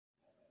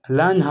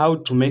Learn how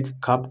to make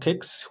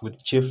cupcakes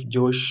with Chef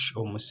Josh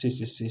or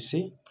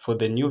Musisi. For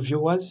the new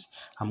viewers,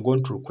 I'm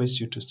going to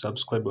request you to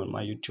subscribe on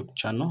my YouTube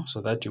channel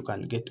so that you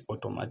can get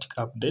automatic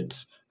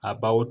updates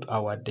about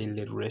our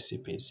daily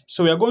recipes.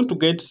 So we are going to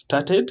get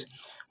started.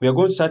 We are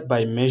going to start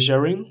by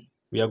measuring.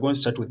 We are going to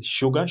start with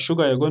sugar.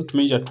 Sugar, we are going to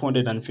measure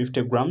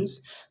 250 grams.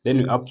 Then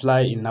we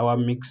apply in our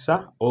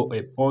mixer or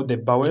the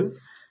bowl.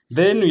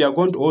 Then we are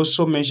going to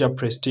also measure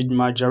Prestige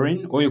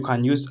margarine, or you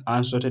can use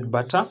unsalted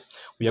butter.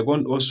 We are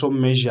going to also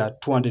measure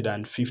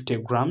 250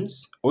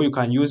 grams, or you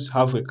can use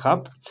half a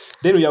cup.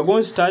 Then we are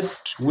going to start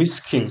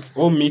whisking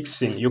or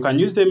mixing. You can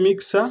use the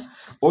mixer,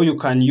 or you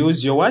can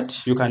use your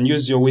what? You can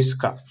use your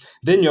whisker.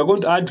 Then you are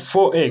going to add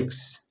 4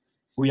 eggs.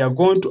 We are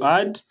going to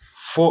add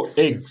 4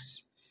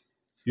 eggs.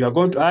 You are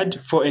going to add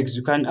 4 eggs.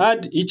 You can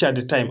add each at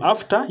a time.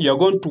 After, you are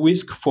going to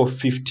whisk for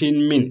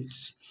 15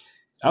 minutes.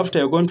 After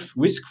you're going to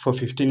whisk for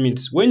 15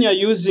 minutes. When you're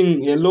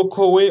using a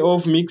local way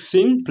of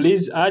mixing,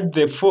 please add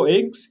the 4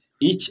 eggs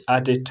each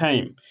at a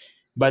time.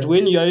 But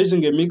when you are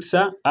using a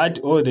mixer, add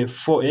all the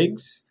 4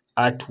 eggs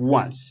at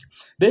once.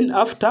 Then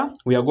after,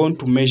 we are going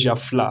to measure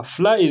flour.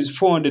 Flour is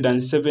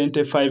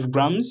 475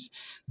 grams.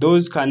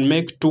 Those can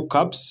make 2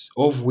 cups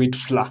of wheat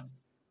flour.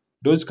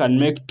 Those can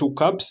make 2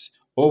 cups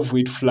of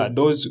wheat flour.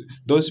 Those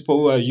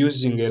people who are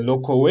using a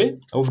local way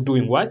of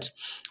doing what?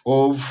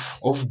 Of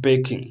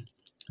baking.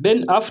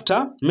 Then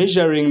after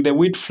measuring the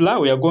wheat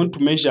flour, we are going to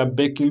measure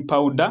baking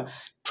powder,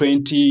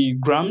 20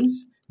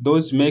 grams.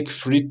 Those make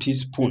 3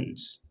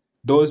 teaspoons.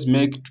 Those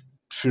make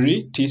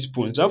 3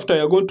 teaspoons. After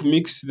you are going to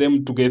mix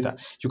them together.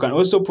 You can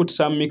also put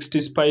some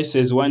mixed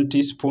spices, 1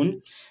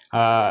 teaspoon.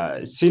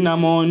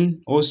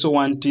 Cinnamon, also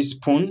 1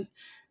 teaspoon.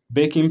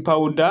 Baking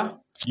powder,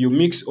 you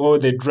mix all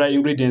the dry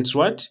ingredients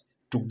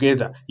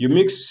together. You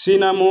mix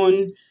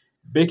cinnamon,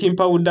 baking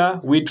powder,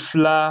 wheat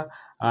flour,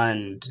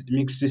 and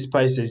mixed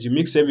spices. You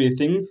mix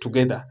everything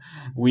together.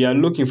 We are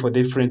looking for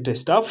different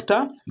taste.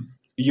 After,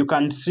 you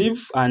can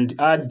sieve and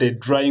add the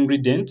dry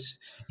ingredients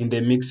in the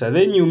mixer.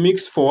 Then you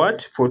mix for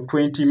what? For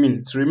 20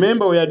 minutes.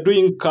 Remember, we are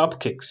doing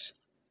cupcakes.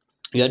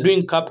 We are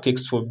doing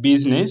cupcakes for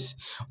business,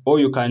 or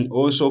you can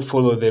also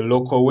follow the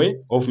local way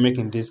of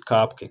making these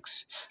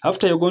cupcakes.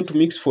 After, you're going to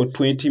mix for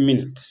 20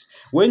 minutes.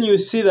 When you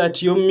see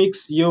that your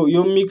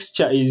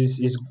mixture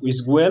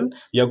is well,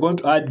 you're going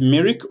to add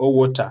milk or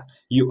water.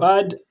 You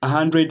add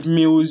 100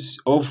 ml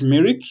of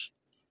milk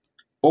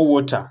or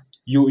water.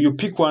 You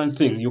pick one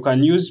thing. You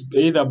can use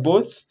either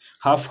both,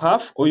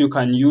 half, or you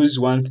can use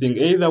one thing,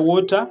 either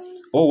water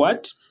or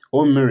what?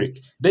 Or milk.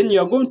 Then you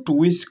are going to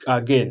whisk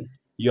again.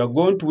 You are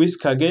going to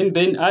whisk again,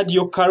 then add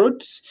your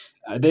carrots,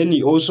 then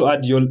you also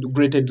add your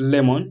grated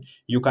lemon.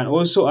 You can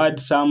also add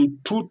some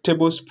 2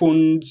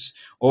 tablespoons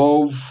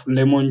of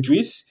lemon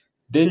juice.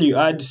 Then you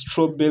add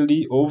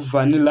strawberry or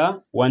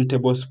vanilla, 1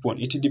 tablespoon.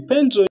 It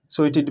depends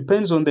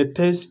on the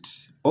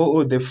taste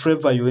or the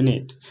flavor you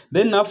need.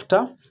 Then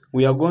after,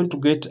 we are going to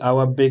get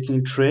our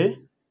baking tray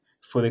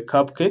for the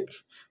cupcake.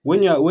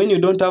 When you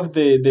don't have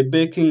the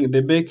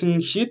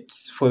baking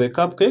sheets for the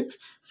cupcake,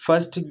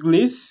 first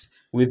grease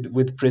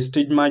with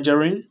Prestige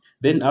margarine.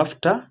 Then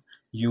after,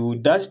 you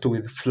dust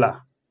with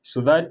flour so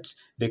that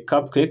the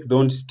cupcake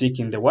don't stick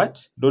in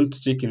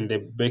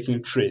the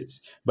baking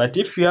trays. But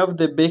if you have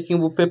the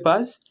baking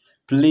papers,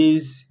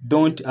 please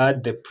don't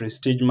add the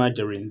Prestige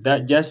margarine.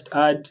 That just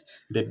add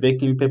the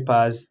baking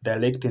papers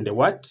direct in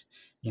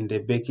the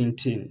baking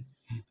tin.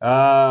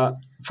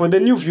 For the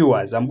new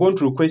viewers, I'm going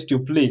to request you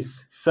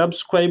please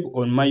subscribe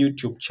on my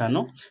YouTube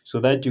channel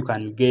so that you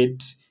can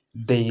get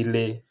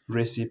daily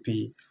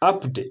recipe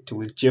update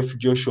with Chef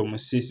Joshua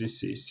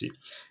Musisi.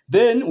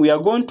 Then we are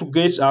going to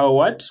get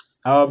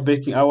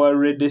our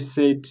ready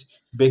set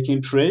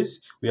baking trays.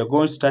 We are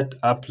going to start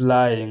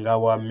applying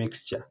our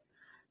mixture.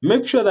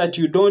 Make sure that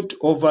you don't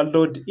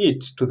overload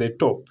it to the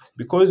top,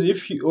 because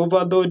if you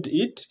overload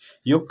it,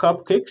 your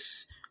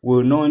cupcakes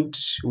will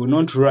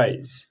not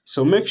rise.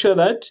 So make sure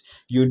that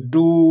you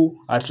do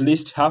at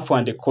least half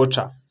and a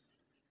quarter.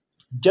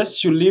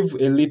 Just you leave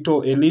a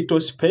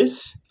little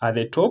space at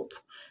the top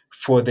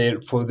for the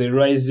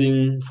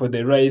rising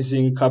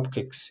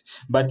cupcakes.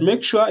 But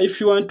make sure if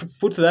you want to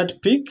put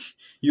that peak,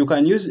 you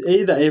can use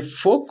either a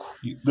fork,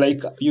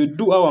 like you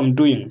do how I'm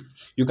doing.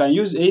 You can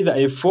use either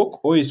a fork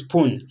or a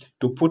spoon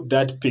to put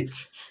that peak.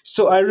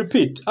 So I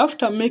repeat,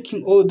 after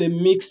making all the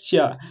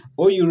mixture,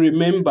 or you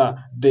remember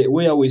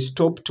where we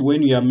stopped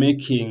when you are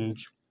making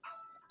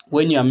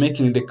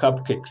the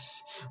cupcakes,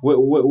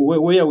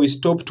 where we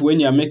stopped when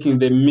you are making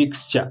the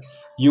mixture,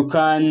 you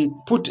can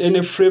put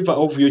any flavor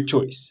of your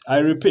choice. I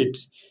repeat,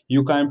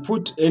 you can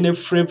put any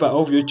flavor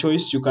of your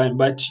choice.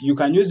 But you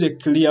can use a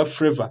clear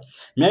flavor.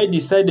 I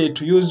decided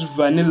to use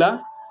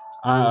vanilla,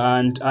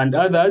 and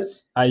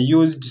others I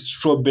used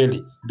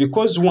strawberry,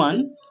 because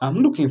one, I'm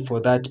looking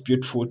for that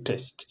beautiful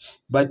taste.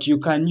 But you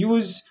can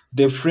use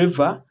the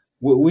flavor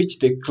which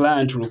the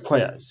client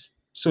requires.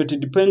 So it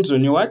depends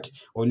on your what?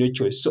 On your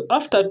choice. So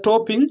after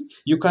topping,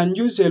 you can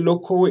use a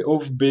local way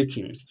of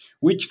baking.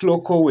 Which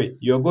local way?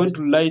 You are going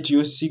to light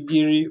your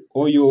sigiri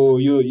or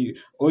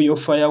your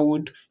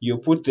firewood. You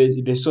put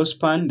the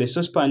saucepan. The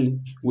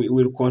saucepan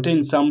will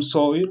contain some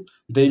soil.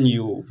 Then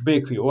you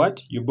bake your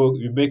what? You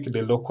bake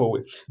the local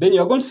way. Then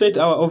you are going to set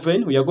our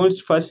oven. We are going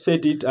to first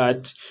set it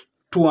at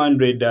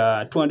 200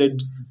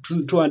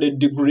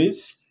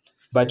 degrees.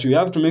 But you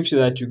have to make sure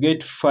that you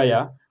get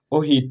fire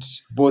or heat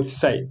both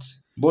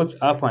sides, both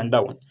up and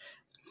down.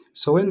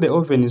 So when the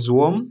oven is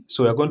warm,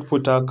 so we are going to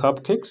put our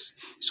cupcakes.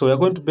 So we are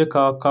going to bake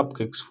our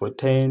cupcakes for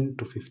 10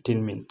 to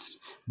 15 minutes.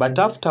 But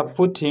after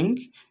putting,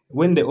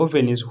 when the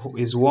oven is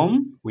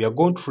warm, we are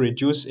going to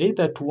reduce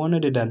either to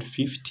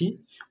 150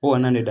 or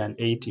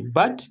 180.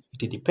 But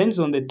it depends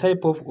on the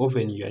type of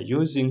oven you are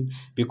using,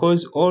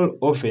 because all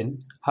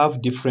oven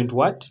have different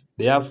what?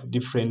 They have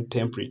different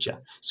temperature.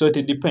 So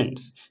it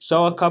depends.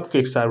 So our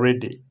cupcakes are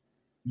ready.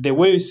 The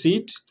way you see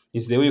it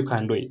is the way you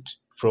can do it.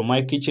 From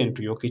my kitchen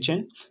to your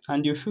kitchen,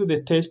 and you feel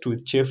the taste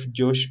with Chef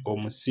Josh or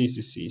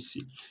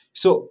Musisi.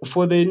 So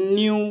for the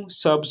new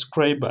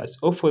subscribers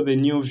or for the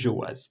new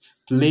viewers,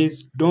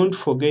 please don't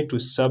forget to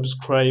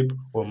subscribe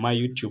on my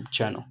YouTube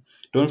channel.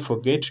 Don't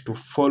forget to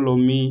follow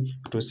me,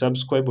 to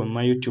subscribe on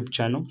my YouTube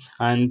channel.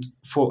 And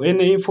for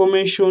any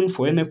information,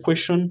 for any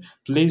question,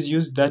 please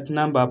use that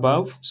number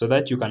above so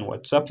that you can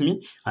WhatsApp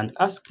me and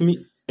ask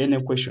me any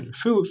question.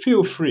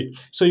 Feel free.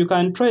 So you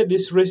can try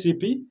this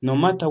recipe no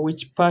matter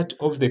which part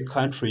of the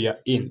country you're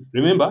in.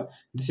 Remember,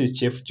 this is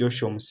Chef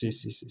Joshua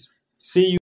Musisi. See you.